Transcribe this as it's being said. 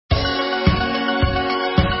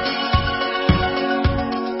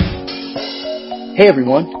Hey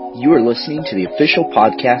everyone, you are listening to the official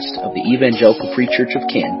podcast of the Evangelical Free Church of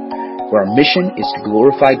Canton, where our mission is to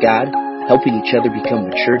glorify God, helping each other become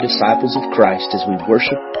mature disciples of Christ as we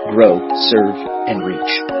worship, grow, serve, and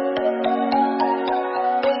reach.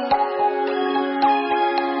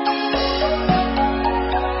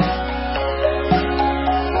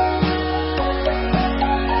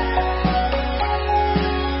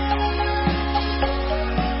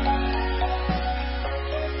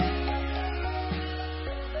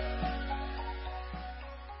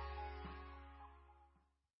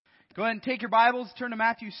 Go ahead and take your Bibles, turn to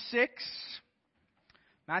Matthew 6,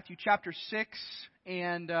 Matthew chapter 6,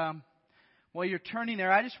 and while you're turning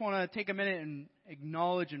there, I just want to take a minute and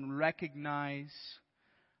acknowledge and recognize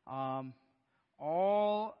I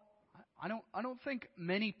don't think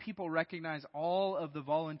many people recognize all of the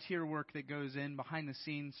volunteer work that goes in behind the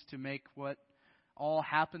scenes to make what all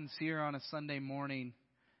happens here on a Sunday morning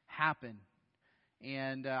happen.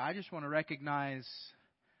 And I just want to recognize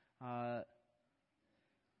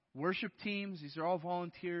worship teams. These are all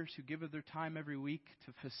volunteers who give of their time every week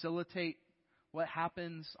to facilitate what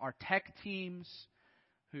happens. Our tech teams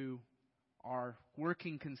who are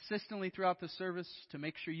working consistently throughout the service to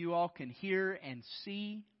make sure you all can hear and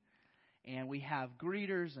see. And we have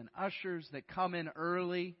greeters and ushers that come in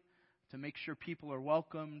early to make sure people are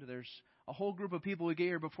welcomed. There's a whole group of people who get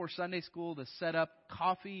here before Sunday school to set up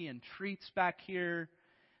coffee and treats back here.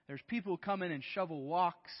 There's people who come in and shovel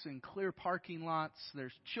walks and clear parking lots.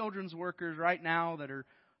 There's children's workers right now that are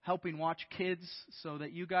helping watch kids so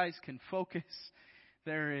that you guys can focus.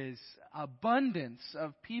 There is abundance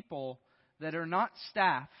of people that are not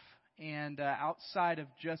staff and outside of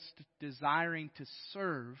just desiring to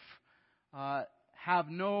serve, have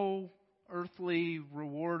no earthly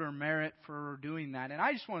reward or merit for doing that. And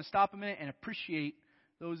I just want to stop a minute and appreciate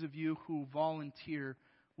those of you who volunteer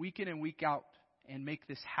week in and week out and make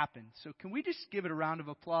this happen. So can we just give it a round of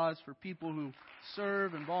applause for people who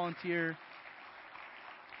serve and volunteer?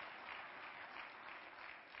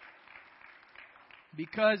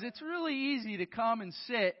 Because it's really easy to come and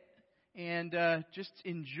sit and just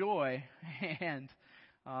enjoy. And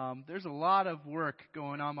there's a lot of work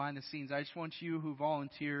going on behind the scenes. I just want you who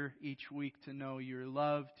volunteer each week to know you're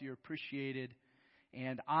loved, you're appreciated.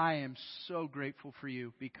 And I am so grateful for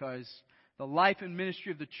you because the life and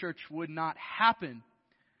ministry of the church would not happen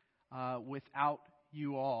without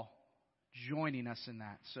you all joining us in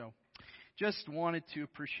that. So just wanted to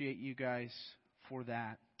appreciate you guys for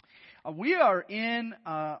that. We are in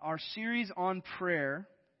our series on prayer,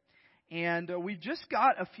 and we've just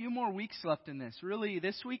got a few more weeks left in this. Really,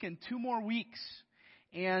 this week and 2 more weeks.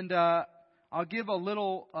 And I'll give a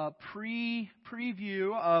little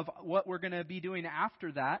preview of what we're going to be doing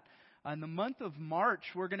after that. In the month of March,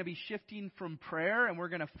 we're going to be shifting from prayer, and we're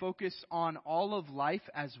going to focus on all of life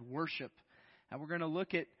as worship. And we're going to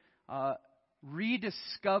look at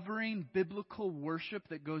rediscovering biblical worship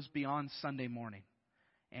that goes beyond Sunday morning.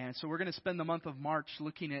 And so we're going to spend the month of March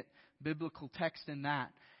looking at biblical text in that.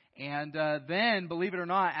 And then, believe it or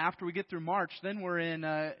not, after we get through March, then we're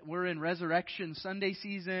in Resurrection Sunday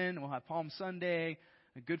season. We'll have Palm Sunday,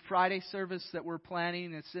 a Good Friday service that we're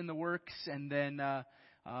planning. It's in the works, and then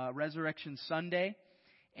Resurrection Sunday.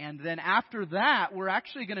 And then after that, we're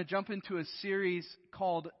actually going to jump into a series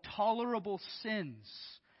called Tolerable Sins.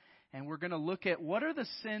 And we're going to look at what are the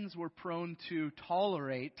sins we're prone to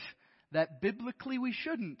tolerate that biblically we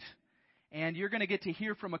shouldn't. And you're going to get to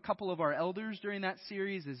hear from a couple of our elders during that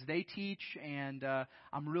series as they teach. And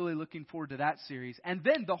I'm really looking forward to that series. And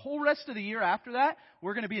then the whole rest of the year after that,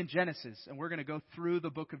 we're going to be in Genesis. And we're going to go through the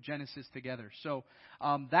book of Genesis together. So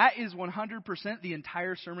that is 100% the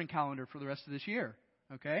entire sermon calendar for the rest of this year.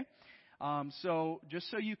 Okay? So just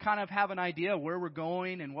so you kind of have an idea where we're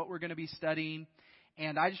going and what we're going to be studying.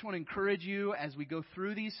 And I just want to encourage you as we go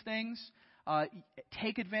through these things,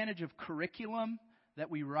 take advantage of curriculum that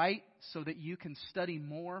we write so that you can study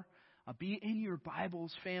more. Be in your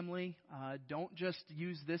Bibles, family. Don't just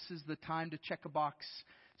use this as the time to check a box.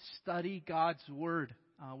 Study God's Word.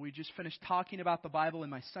 We just finished talking about the Bible in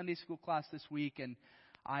my Sunday school class this week, and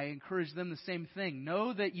I encourage them the same thing.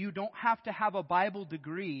 Know that you don't have to have a Bible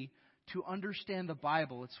degree to understand the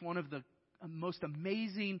Bible. It's one of the most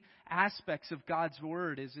amazing aspects of God's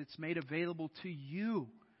Word is it's made available to you.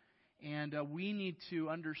 And we need to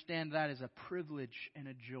understand that as a privilege and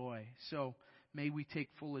a joy. So may we take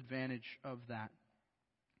full advantage of that.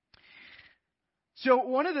 So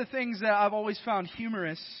one of the things that I've always found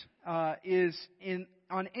humorous is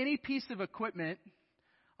on any piece of equipment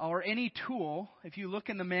or any tool, if you look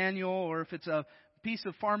in the manual or if it's a piece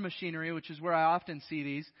of farm machinery, which is where I often see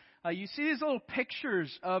these, you see these little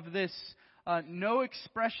pictures of this no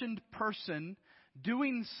expressioned person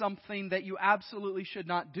doing something that you absolutely should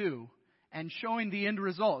not do and showing the end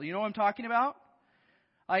result. You know what I'm talking about?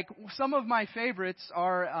 Like, some of my favorites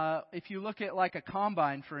are, if you look at like a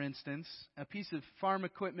combine, for instance, a piece of farm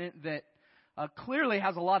equipment that clearly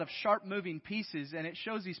has a lot of sharp moving pieces, and it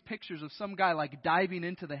shows these pictures of some guy like diving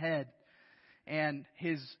into the head and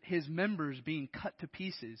his members being cut to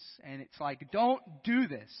pieces. And it's like, don't do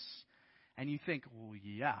this. And you think, well,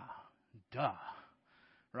 yeah, duh,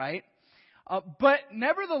 right? But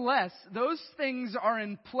nevertheless, those things are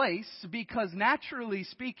in place because, naturally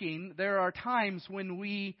speaking, there are times when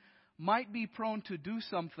we might be prone to do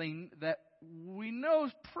something that we know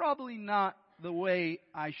is probably not the way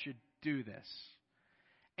I should do this.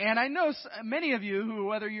 And I know many of you who,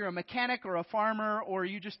 whether you're a mechanic or a farmer or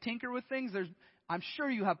you just tinker with things, I'm sure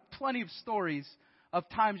you have plenty of stories of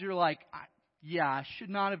times you're like, yeah, I should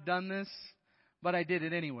not have done this, but I did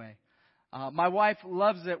it anyway. My wife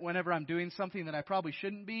loves it whenever I'm doing something that I probably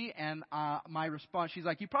shouldn't be, and my response, she's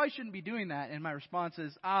like, you probably shouldn't be doing that. And my response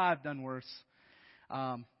is, I've done worse.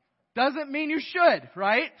 Doesn't mean you should,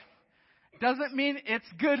 right? Doesn't mean it's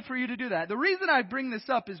good for you to do that. The reason I bring this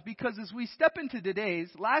up is because as we step into today's,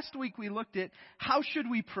 last week we looked at how should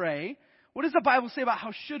we pray. What does the Bible say about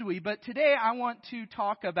how should we? But today I want to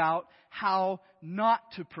talk about how not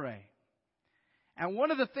to pray. And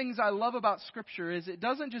one of the things I love about Scripture is it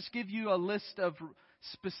doesn't just give you a list of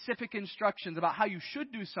specific instructions about how you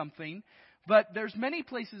should do something, but there's many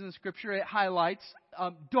places in Scripture it highlights,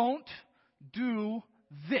 don't do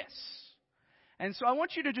this. And so I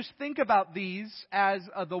want you to just think about these as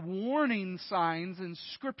the warning signs in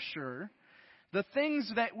Scripture, the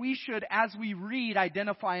things that we should, as we read,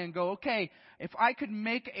 identify and go, okay, if I could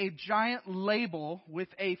make a giant label with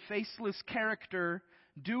a faceless character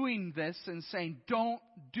doing this and saying, don't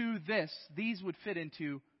do this, these would fit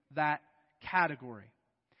into that category.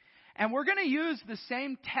 And we're going to use the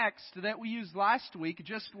same text that we used last week,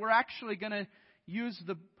 just we're actually going to use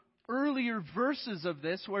the earlier verses of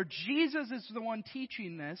this where Jesus is the one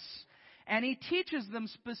teaching this, and He teaches them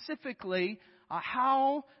specifically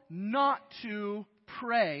how not to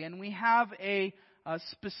pray. And we have a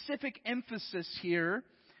specific emphasis here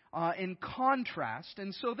in contrast.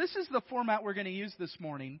 And so this is the format we're going to use this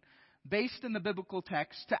morning, based in the biblical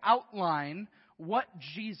text, to outline what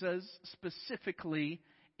Jesus specifically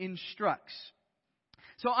instructs.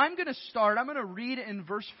 So I'm going to read in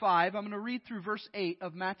verse 5. I'm going to read through verse 8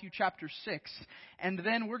 of Matthew chapter 6. And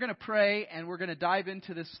then we're going to pray and we're going to dive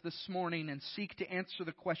into this morning and seek to answer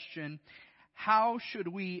the question, how should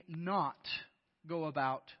we not go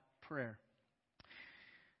about prayer?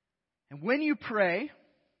 And when you pray,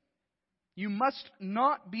 you must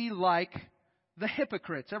not be like the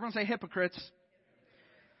hypocrites. Everyone say hypocrites.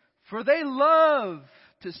 For they love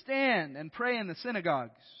to stand and pray in the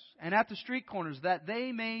synagogues and at the street corners, that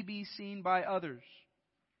they may be seen by others.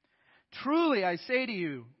 Truly, I say to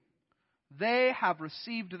you, they have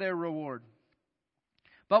received their reward.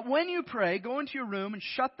 But when you pray, go into your room and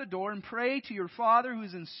shut the door and pray to your Father who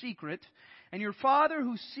is in secret, and your Father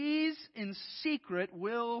who sees in secret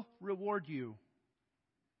will reward you.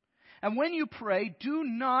 And when you pray, do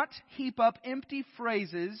not heap up empty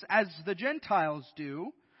phrases as the Gentiles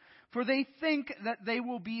do, for they think that they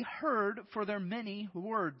will be heard for their many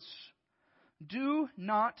words. Do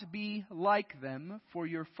not be like them, for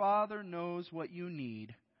your Father knows what you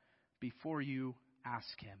need before you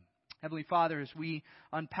ask Him. Heavenly Father, as we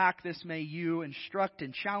unpack this, may you instruct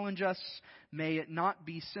and challenge us. May it not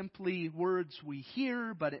be simply words we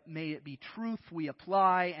hear, but may it be truth we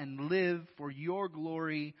apply and live for your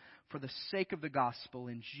glory, for the sake of the gospel.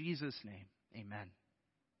 In Jesus' name, amen.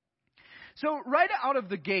 So right out of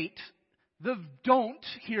the gate, the don't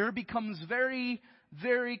here becomes very,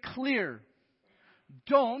 very clear.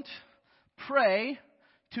 Don't pray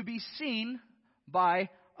to be seen by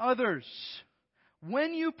others.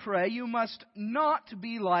 When you pray, you must not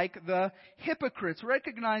be like the hypocrites.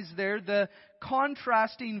 Recognize there the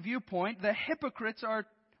contrasting viewpoint. The hypocrites are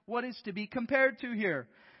what is to be compared to here.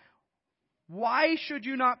 Why should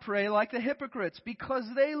you not pray like the hypocrites? Because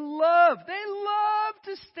they love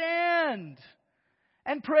to stand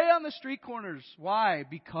and pray on the street corners. Why?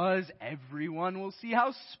 Because everyone will see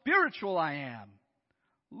how spiritual I am.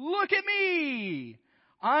 Look at me!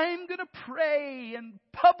 I'm going to pray in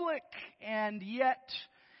public, and yet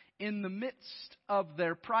in the midst of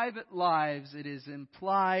their private lives, it is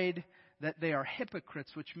implied that they are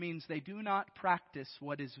hypocrites, which means they do not practice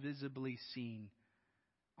what is visibly seen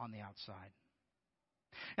on the outside.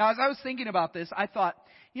 Now, as I was thinking about this, I thought,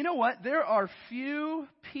 you know what? There are few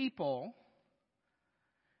people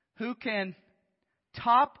who can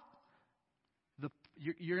top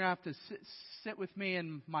you're going to have to sit with me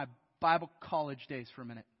in my Bible college days for a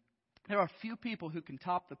minute. There are few people who can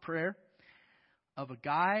top the prayer of a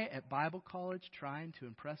guy at Bible college trying to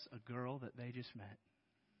impress a girl that they just met.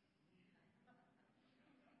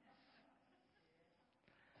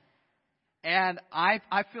 And I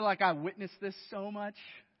feel like I witnessed this so much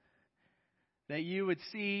that you would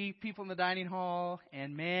see people in the dining hall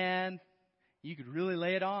and, man, you could really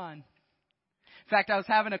lay it on. In fact, I was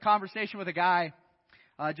having a conversation with a guy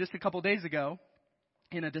just a couple days ago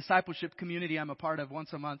in a discipleship community I'm a part of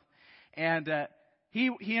once a month. And he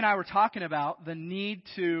and I were talking about the need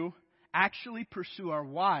to actually pursue our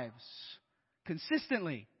wives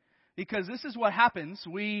consistently. Because this is what happens.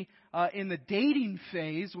 We, in the dating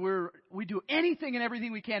phase, we do anything and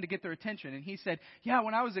everything we can to get their attention. And he said, yeah,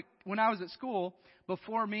 when I was at school,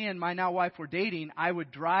 before me and my now wife were dating, I would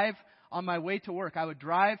drive on my way to work. I would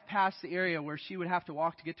drive past the area where she would have to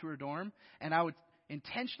walk to get to her dorm, and I would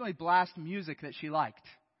intentionally blast music that she liked.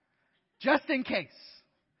 Just in case.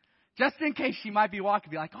 Just in case she might be walking,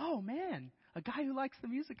 be like, oh man, a guy who likes the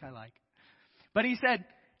music I like. But he said,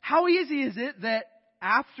 how easy is it that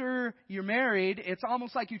after you're married, it's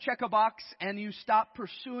almost like you check a box and you stop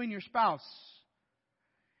pursuing your spouse?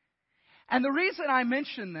 And the reason I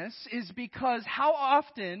mention this is because how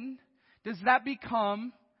often does that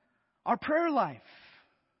become our prayer life?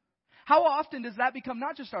 How often does that become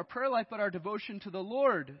not just our prayer life, but our devotion to the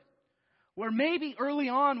Lord? Where maybe early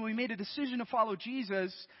on when we made a decision to follow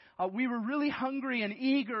Jesus, we were really hungry and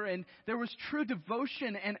eager, and there was true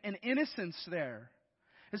devotion and innocence there.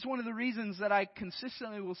 It's one of the reasons that I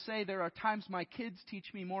consistently will say there are times my kids teach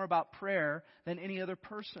me more about prayer than any other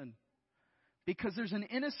person. Because there's an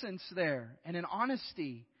innocence there and an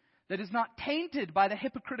honesty that is not tainted by the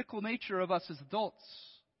hypocritical nature of us as adults.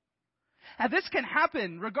 And this can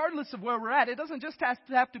happen regardless of where we're at. It doesn't just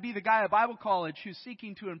have to be the guy at Bible college who's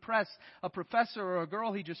seeking to impress a professor or a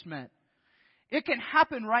girl he just met. It can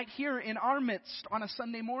happen right here in our midst on a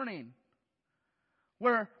Sunday morning,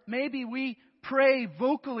 where maybe we pray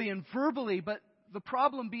vocally and verbally, but the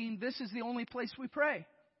problem being this is the only place we pray.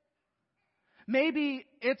 Maybe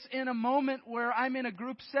it's in a moment where I'm in a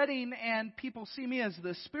group setting and people see me as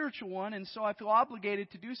the spiritual one, and so I feel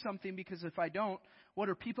obligated to do something, because if I don't, what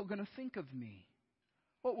are people going to think of me?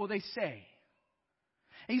 What will they say?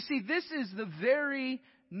 And you see, this is the very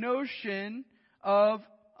notion of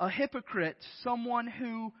a hypocrite, someone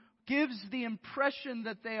who gives the impression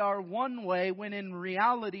that they are one way when in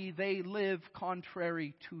reality they live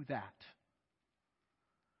contrary to that.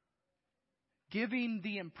 Giving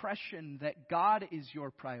the impression that God is your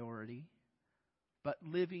priority, but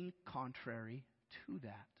living contrary to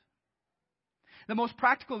that. The most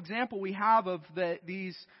practical example we have of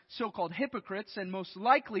these so-called hypocrites, and most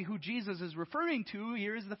likely who Jesus is referring to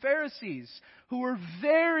here, is the Pharisees, who were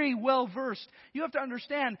very well versed. You have to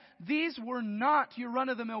understand, these were not your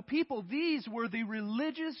run-of-the-mill people. These were the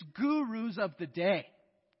religious gurus of the day.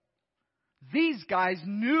 These guys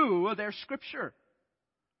knew their scripture.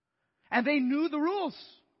 And they knew the rules.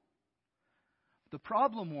 The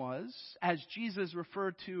problem was, as Jesus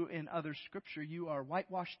referred to in other scripture, you are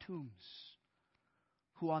whitewashed tombs,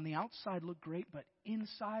 who on the outside look great, but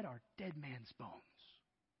inside are dead man's bones.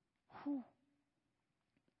 Whew.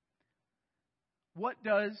 What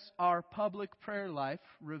does our public prayer life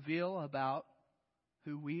reveal about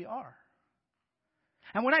who we are?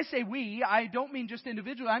 And when I say we, I don't mean just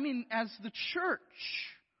individually, I mean as the church.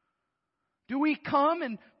 Do we come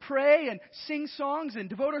and pray and sing songs and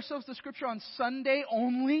devote ourselves to Scripture on Sunday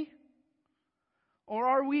only? Or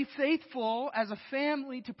are we faithful as a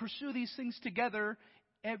family to pursue these things together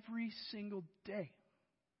every single day?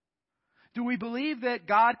 Do we believe that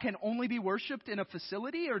God can only be worshipped in a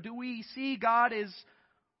facility, or do we see God as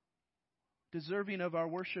deserving of our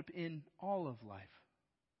worship in all of life?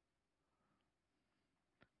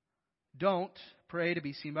 Don't pray to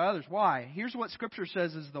be seen by others. Why? Here's what Scripture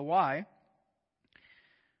says is the why.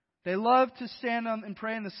 They love to stand and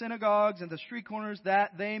pray in the synagogues and the street corners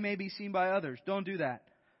that they may be seen by others. Don't do that.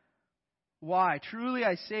 Why? Truly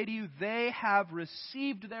I say to you, they have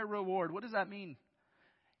received their reward. What does that mean?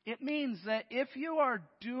 It means that if you are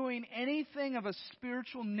doing anything of a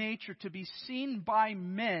spiritual nature to be seen by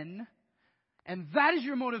men, and that is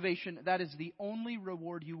your motivation, that is the only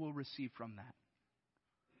reward you will receive from that.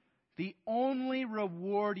 The only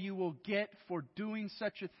reward you will get for doing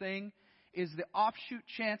such a thing is the offshoot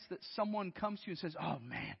chance that someone comes to you and says, oh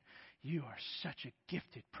man, you are such a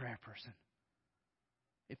gifted prayer person.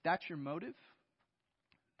 If that's your motive,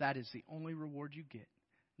 that is the only reward you get.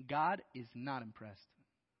 God is not impressed.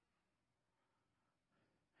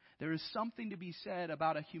 There is something to be said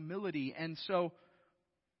about a humility, and so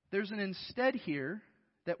There's an instead here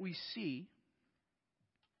that we see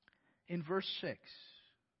in verse 6.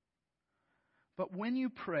 But when you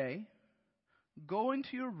pray, go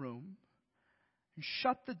into your room and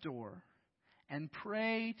shut the door and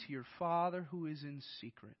pray to your Father who is in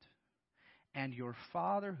secret. And your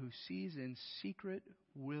Father who sees in secret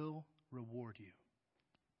will reward you.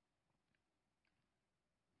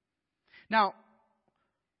 Now,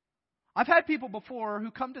 I've had people before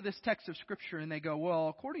who come to this text of Scripture and they go, well,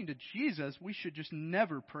 according to Jesus, we should just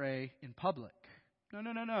never pray in public. No.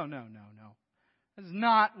 That's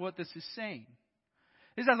not what this is saying.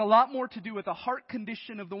 This has a lot more to do with the heart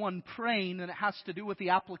condition of the one praying than it has to do with the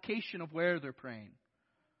application of where they're praying.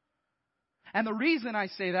 And the reason I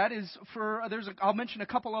say that is I'll mention a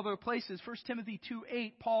couple other places. 1 Timothy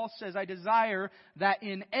 2:8, Paul says, I desire that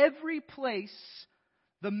in every place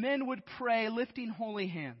the men would pray lifting holy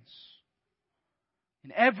hands.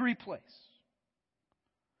 In every place.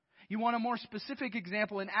 You want a more specific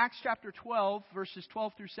example in Acts chapter 12, verses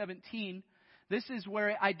 12 through 17. This is where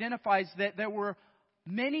it identifies that there were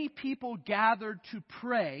many people gathered to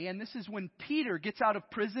pray. And this is when Peter gets out of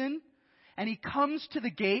prison and he comes to the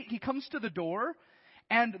gate, he comes to the door.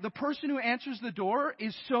 And the person who answers the door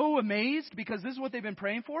is so amazed because this is what they've been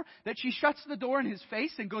praying for that she shuts the door in his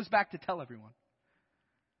face and goes back to tell everyone.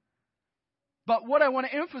 But what I want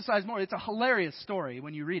to emphasize more, it's a hilarious story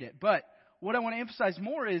when you read it, but what I want to emphasize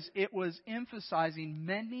more is it was emphasizing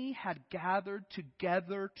many had gathered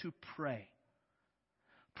together to pray.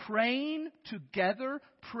 Praying together,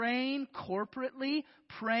 praying corporately,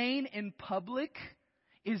 praying in public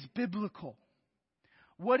is biblical.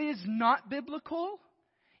 What is not biblical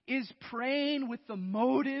is praying with the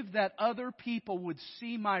motive that other people would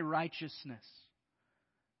see my righteousness.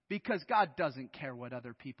 Because God doesn't care what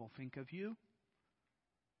other people think of you.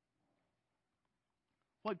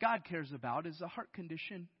 What God cares about is the heart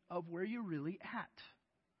condition of where you're really at.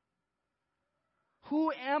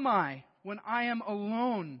 Who am I when I am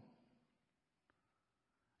alone?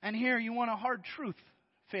 And here you want a hard truth,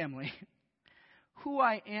 family. Who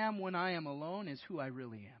I am when I am alone is who I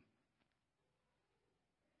really am.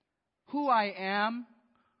 Who I am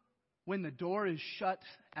when the door is shut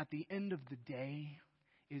at the end of the day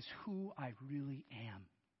is who I really am.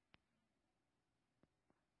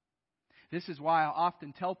 This is why I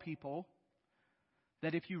often tell people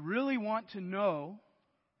that if you really want to know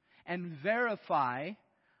and verify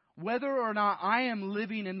whether or not I am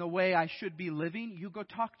living in the way I should be living, you go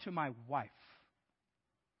talk to my wife.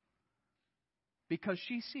 Because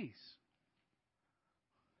she sees.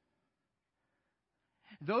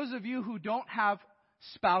 Those of you who don't have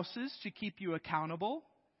spouses to keep you accountable,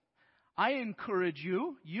 I encourage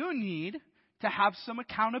you need to have some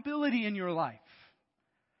accountability in your life.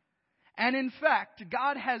 And in fact,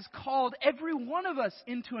 God has called every one of us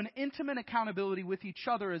into an intimate accountability with each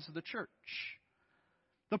other as the church.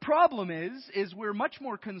 The problem is we're much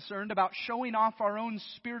more concerned about showing off our own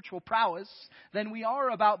spiritual prowess than we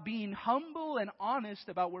are about being humble and honest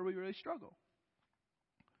about where we really struggle.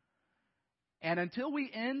 And until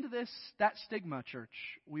we end that stigma, church,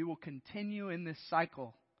 we will continue in this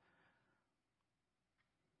cycle.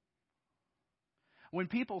 When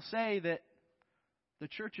people say that the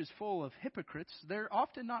church is full of hypocrites, they're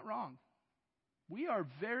often not wrong. We are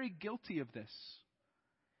very guilty of this.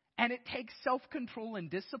 And it takes self-control and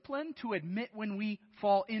discipline to admit when we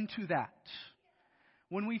fall into that.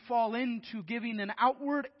 When we fall into giving an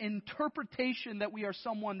outward interpretation that we are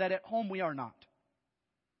someone that at home we are not.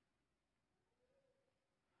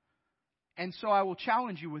 And so I will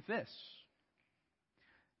challenge you with this.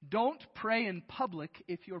 Don't pray in public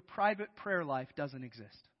if your private prayer life doesn't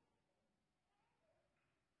exist.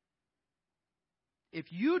 If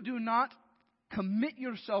you do not commit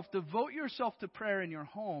yourself, devote yourself to prayer in your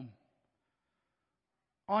home,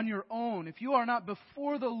 on your own, if you are not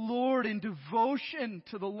before the Lord in devotion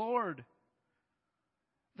to the Lord,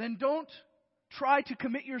 then don't try to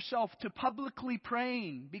commit yourself to publicly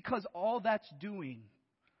praying, because all that's doing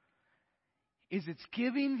is it's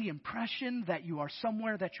giving the impression that you are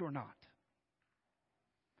somewhere that you're not.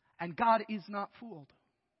 And God is not fooled.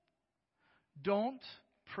 Don't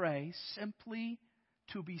pray simply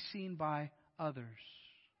to be seen by others.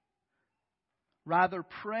 Rather,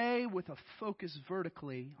 pray with a focus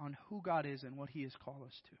vertically on who God is and what He has called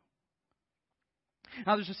us to.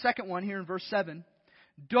 Now there's a second one here in verse 7.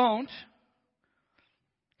 Don't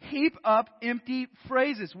heap up empty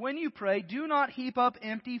phrases. When you pray, do not heap up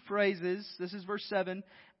empty phrases. This is verse 7.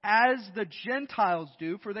 As the Gentiles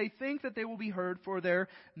do, for they think that they will be heard for their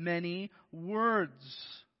many words.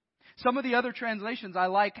 Some of the other translations, I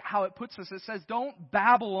like how it puts us. It says, don't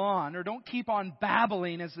babble on, or don't keep on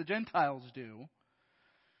babbling as the Gentiles do.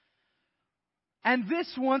 And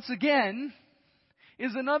this, once again,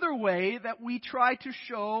 is another way that we try to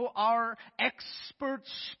show our expert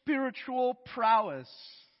spiritual prowess.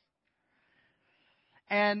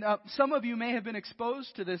 And some of you may have been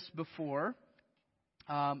exposed to this before.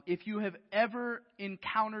 If you have ever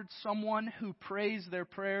encountered someone who prays their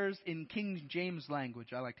prayers in King James language,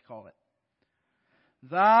 I like to call it.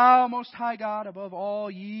 Thou, Most High God, above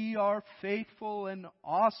all, ye are faithful and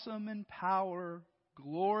awesome in power.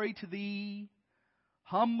 Glory to Thee.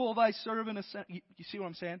 Humble Thy servant. You see what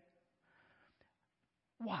I'm saying?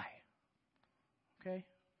 Why? Okay?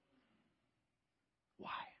 Why?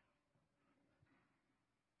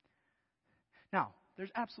 Now, there's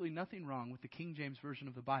absolutely nothing wrong with the King James Version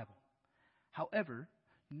of the Bible. However,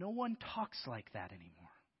 no one talks like that anymore.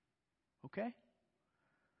 Okay?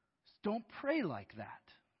 Don't pray like that.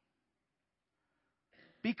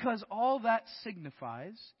 Because all that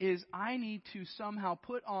signifies is I need to somehow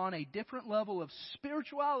put on a different level of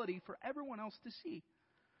spirituality for everyone else to see.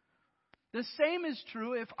 The same is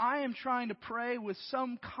true if I am trying to pray with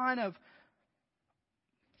some kind of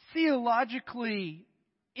theologically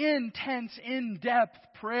intense, in-depth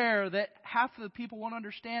prayer that half of the people won't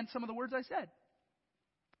understand some of the words I said.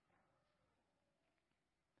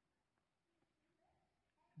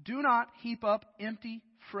 Do not heap up empty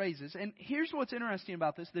phrases. And here's what's interesting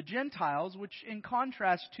about this. The Gentiles, which in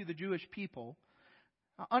contrast to the Jewish people,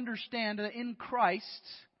 understand that in Christ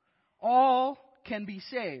all can be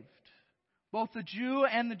saved. Both the Jew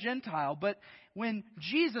and the Gentile. But when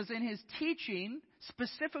Jesus in His teaching,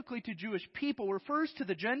 specifically to Jewish people, refers to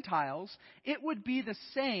the Gentiles, it would be the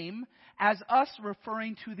same as us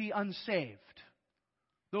referring to the unsaved.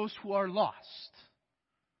 Those who are lost.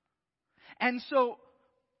 And so,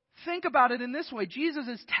 think about it in this way. Jesus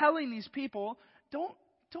is telling these people, don't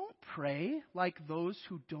pray like those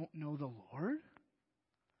who don't know the Lord.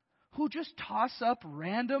 Who just toss up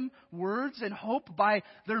random words and hope by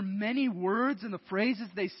their many words and the phrases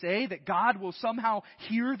they say that God will somehow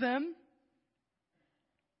hear them.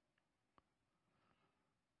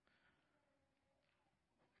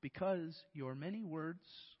 Because your many words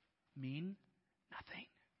mean nothing.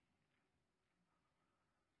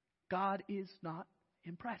 God is not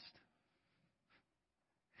impressed.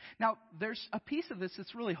 Now, there's a piece of this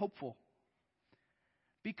that's really hopeful.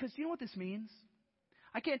 Because you know what this means?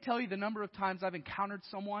 I can't tell you the number of times I've encountered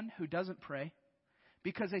someone who doesn't pray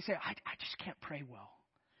because they say, I just can't pray well.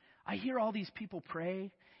 I hear all these people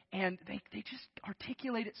pray and they just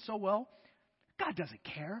articulate it so well. God doesn't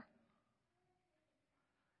care.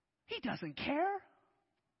 He doesn't care.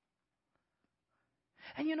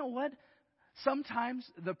 And you know what? Sometimes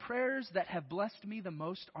the prayers that have blessed me the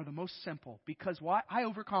most are the most simple. Because why? I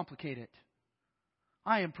overcomplicate it.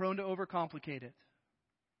 I am prone to overcomplicate it.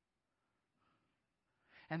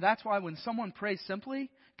 And that's why when someone prays simply,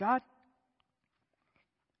 God,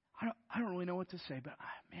 I don't really know what to say, but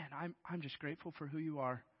man, I'm just grateful for who you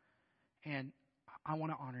are. And I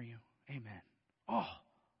want to honor you. Amen. Oh,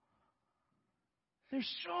 there's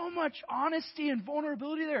so much honesty and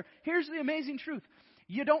vulnerability there. Here's the amazing truth.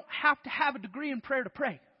 You don't have to have a degree in prayer to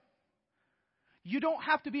pray. You don't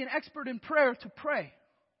have to be an expert in prayer to pray.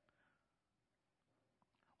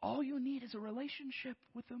 All you need is a relationship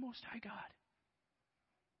with the Most High God.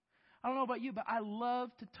 I don't know about you, but I love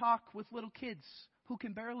to talk with little kids who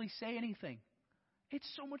can barely say anything. It's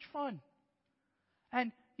so much fun.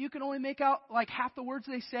 And you can only make out like half the words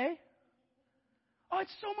they say. Oh,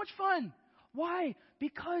 it's so much fun. Why?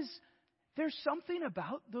 Because there's something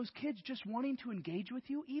about those kids just wanting to engage with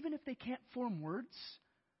you, even if they can't form words,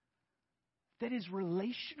 that is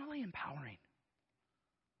relationally empowering.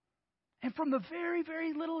 And from the very,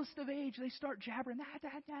 very littlest of age, they start jabbering.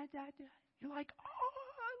 You're like, oh,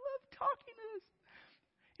 I love talking to this.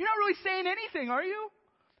 You're not really saying anything, are you?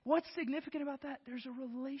 What's significant about that? There's a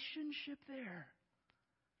relationship there.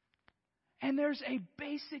 And there's a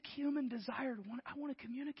basic human desire to I want to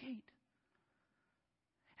communicate.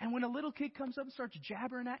 And when a little kid comes up and starts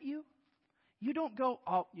jabbering at you, you don't go,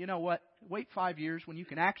 oh, you know what? Wait 5 years when you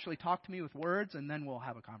can actually talk to me with words and then we'll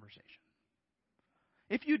have a conversation.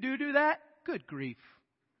 If you do that, good grief.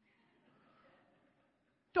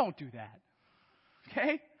 Don't do that.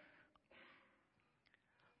 Okay?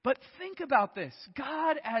 But think about this.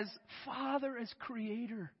 God as Father, as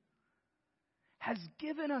Creator, has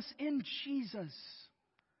given us in Jesus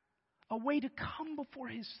a way to come before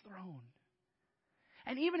His throne.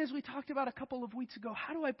 And even as we talked about a couple of weeks ago,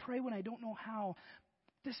 how do I pray when I don't know how?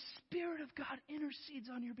 The Spirit of God intercedes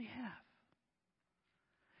on your behalf.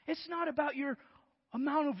 It's not about your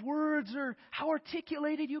amount of words or how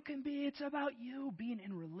articulated you can be. It's about you being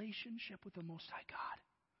in relationship with the Most High God.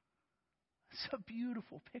 It's a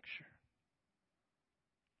beautiful picture.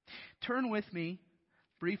 Turn with me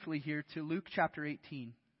briefly here to Luke chapter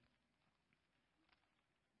 18.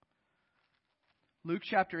 Luke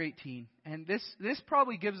chapter 18. And this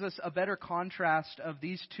probably gives us a better contrast of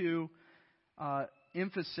these two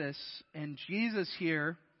emphasis. And Jesus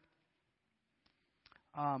here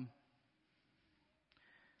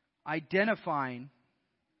identifying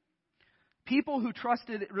people who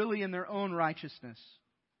trusted really in their own righteousness.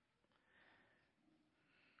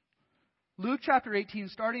 Luke chapter 18,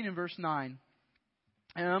 starting in verse 9.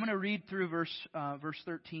 And I'm going to read through verse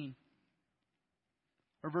 13.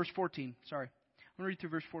 Or verse 14, sorry. I'm going to read through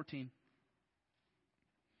verse 14.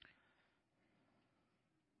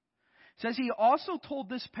 It says, He also told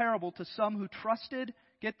this parable to some who trusted,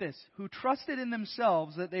 get this, who trusted in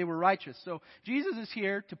themselves that they were righteous. So Jesus is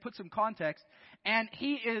here to put some context, and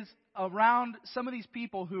He is around some of these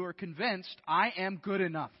people who are convinced, I am good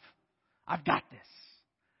enough. I've got this.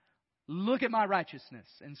 Look at my righteousness.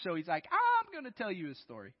 And so He's like, I'm going to tell you a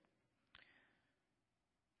story.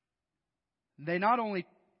 They not only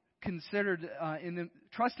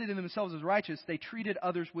trusted in themselves as righteous, they treated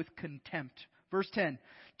others with contempt. Verse 10,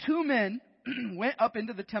 2 men went up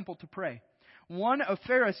into the temple to pray. One a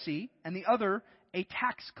Pharisee and the other a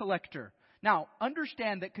tax collector. Now,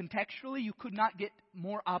 understand that contextually you could not get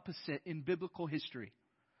more opposite in biblical history.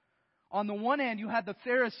 On the one hand, you had the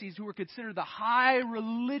Pharisees who were considered the high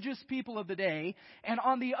religious people of the day. And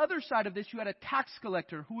on the other side of this, you had a tax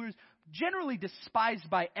collector who was generally despised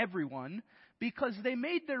by everyone because they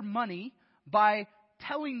made their money by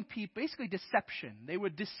telling people, basically deception. They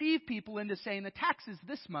would deceive people into saying the tax is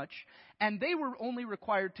this much, and they were only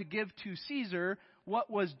required to give to Caesar what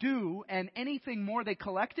was due, and anything more they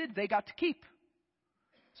collected, they got to keep.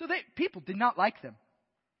 So people did not like them.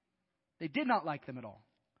 They did not like them at all.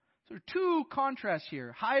 So there are two contrasts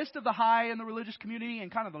here. Highest of the high in the religious community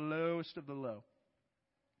and kind of the lowest of the low.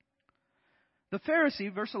 The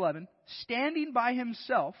Pharisee, verse 11, standing by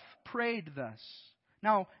himself, prayed thus.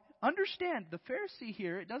 Now, understand, the Pharisee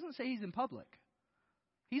here, it doesn't say he's in public.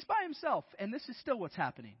 He's by himself, and this is still what's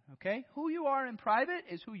happening, okay? Who you are in private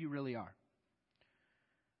is who you really are.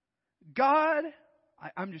 God,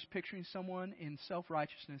 I'm just picturing someone in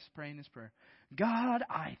self-righteousness praying this prayer. God,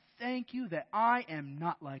 I thank you that I am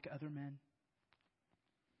not like other men.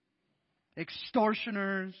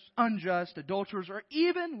 Extortioners, unjust, adulterers, or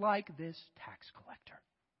even like this tax collector.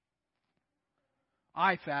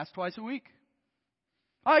 I fast twice a week.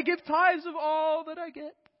 I give tithes of all that I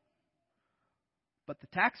get. But the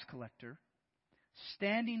tax collector,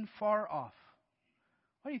 standing far off.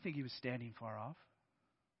 Why do you think he was standing far off?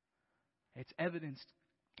 It's evidenced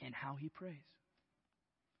in how he prays.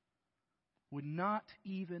 Would not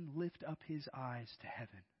even lift up his eyes to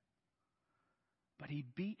heaven. But he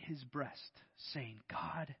beat his breast, saying,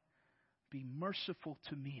 God, be merciful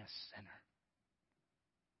to me, a sinner.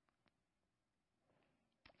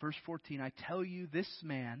 Verse 14, I tell you, this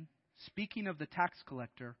man, speaking of the tax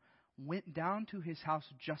collector, went down to his house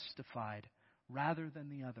justified rather than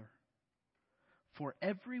the other. For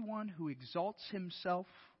everyone who exalts himself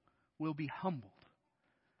will be humbled,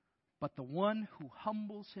 but the one who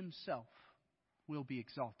humbles himself will be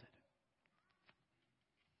exalted.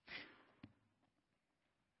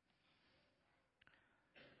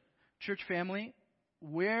 Church family,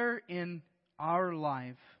 where in our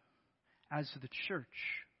life as the church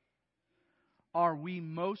are we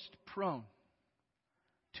most prone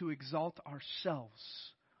to exalt ourselves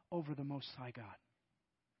over the Most High God?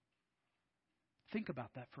 Think about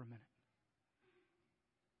that for a minute.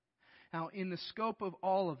 Now, in the scope of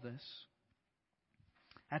all of this,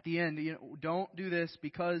 at the end, don't do this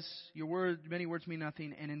because many words mean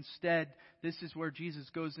nothing, and instead, this is where Jesus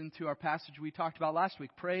goes into our passage we talked about last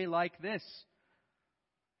week. Pray like this.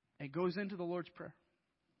 It goes into the Lord's Prayer.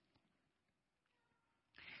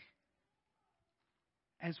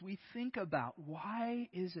 As we think about why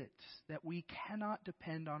is it that we cannot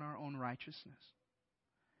depend on our own righteousness?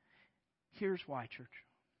 Here's why, church.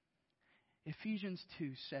 Ephesians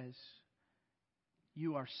 2 says,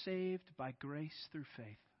 you are saved by grace through faith.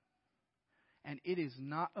 And it is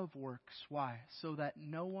not of works. Why? So that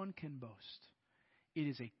no one can boast. It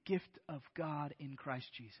is a gift of God in Christ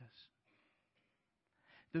Jesus.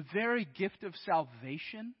 The very gift of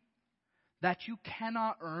salvation that you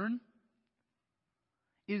cannot earn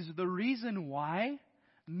is the reason why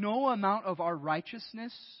no amount of our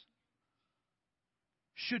righteousness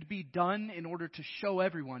should be done in order to show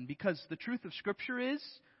everyone. Because the truth of Scripture is,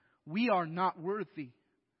 we are not worthy.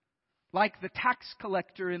 Like the tax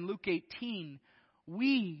collector in Luke 18,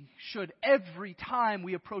 we should, every time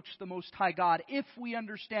we approach the Most High God, if we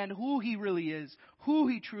understand who He really is, who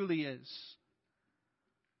He truly is,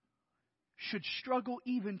 should struggle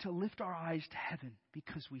even to lift our eyes to heaven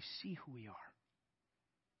because we see who we are.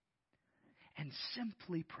 And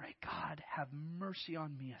simply pray, God, have mercy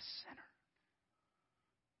on me, a sinner.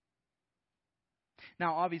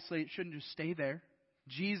 Now, obviously, it shouldn't just stay there.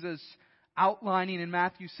 Jesus, outlining in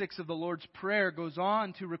Matthew 6 of the Lord's Prayer, goes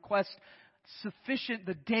on to request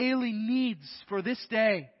the daily needs for this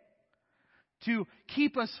day, to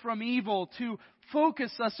keep us from evil, to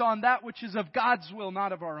focus us on that which is of God's will,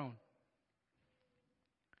 not of our own.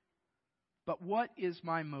 But what is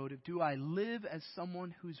my motive? Do I live as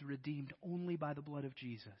someone who's redeemed only by the blood of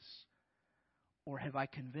Jesus? Or have I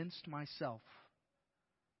convinced myself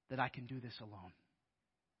that I can do this alone?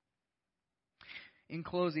 In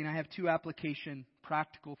closing, I have two application,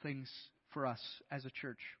 practical things for us as a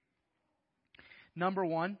church. Number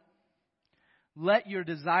one, let your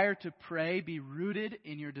desire to pray be rooted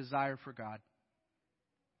in your desire for God.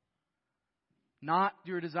 Not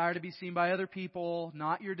your desire to be seen by other people,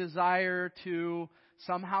 not your desire to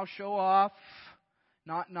somehow show off,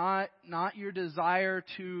 not your desire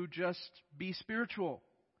to just be spiritual.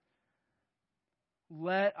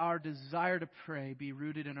 Let our desire to pray be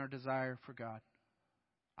rooted in our desire for God.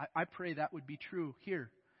 I pray that would be true here.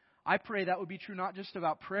 I pray that would be true not just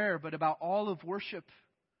about prayer, but about all of worship,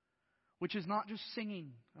 which is not just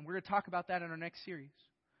singing. And we're going to talk about that in our next series.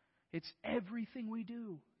 It's everything we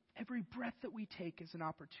do. Every breath that we take is an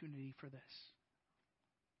opportunity for this.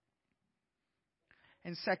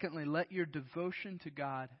 And secondly, let your devotion to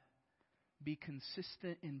God be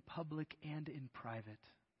consistent in public and in private.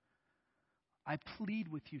 I plead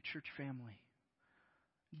with you, church family,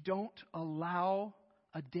 don't allow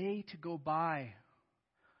a day to go by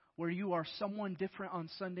where you are someone different on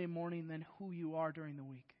Sunday morning than who you are during the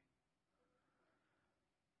week.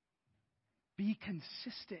 Be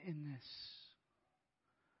consistent in this.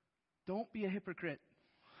 Don't be a hypocrite.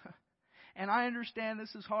 And I understand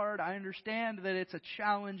this is hard. I understand that it's a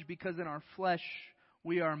challenge because in our flesh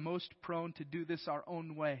we are most prone to do this our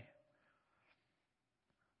own way.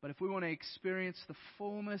 But if we want to experience the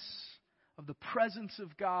fullness of the presence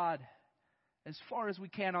of God as far as we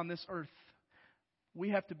can on this earth, we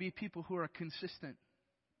have to be people who are consistent.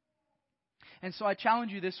 And so I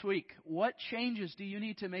challenge you this week. What changes do you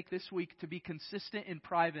need to make this week to be consistent in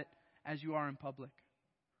private as you are in public?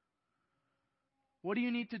 What do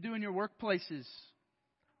you need to do in your workplaces?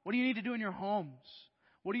 What do you need to do in your homes?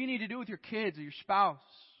 What do you need to do with your kids or your spouse?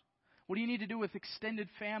 What do you need to do with extended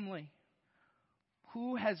family?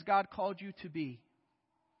 Who has God called you to be?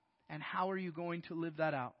 And how are you going to live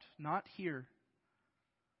that out? Not here.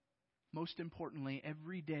 Most importantly,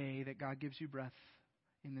 every day that God gives you breath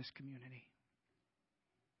in this community.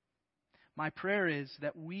 My prayer is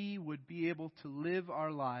that we would be able to live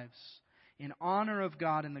our lives in honor of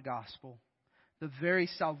God and the gospel, the very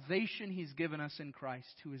salvation He's given us in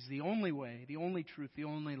Christ, who is the only way, the only truth, the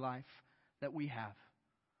only life that we have.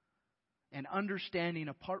 And understanding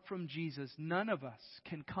apart from Jesus, none of us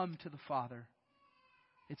can come to the Father.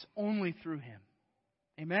 It's only through Him.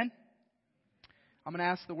 Amen? I'm going to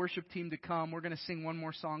ask the worship team to come. We're going to sing one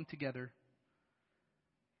more song together.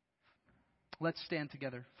 Let's stand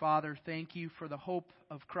together. Father, thank you for the hope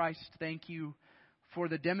of Christ. Thank you for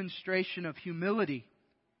the demonstration of humility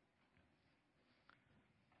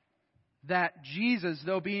that Jesus,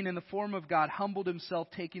 though being in the form of God, humbled Himself,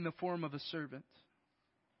 taking the form of a servant.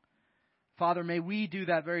 Father, may we do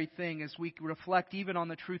that very thing as we reflect even on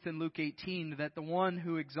the truth in Luke 18, that the one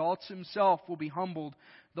who exalts himself will be humbled,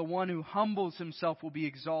 the one who humbles himself will be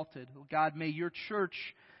exalted. God, may your church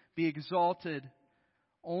be exalted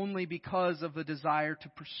only because of the desire to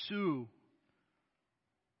pursue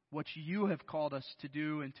what you have called us to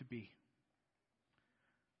do and to be.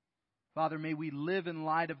 Father, may we live in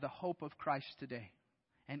light of the hope of Christ today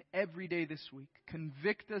and every day this week.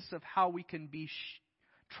 Convict us of how we can be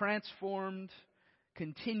transformed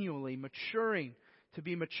continually, maturing to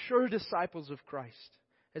be mature disciples of Christ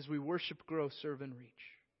as we worship, grow, serve, and reach.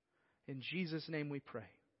 In Jesus' name we pray.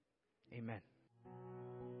 Amen.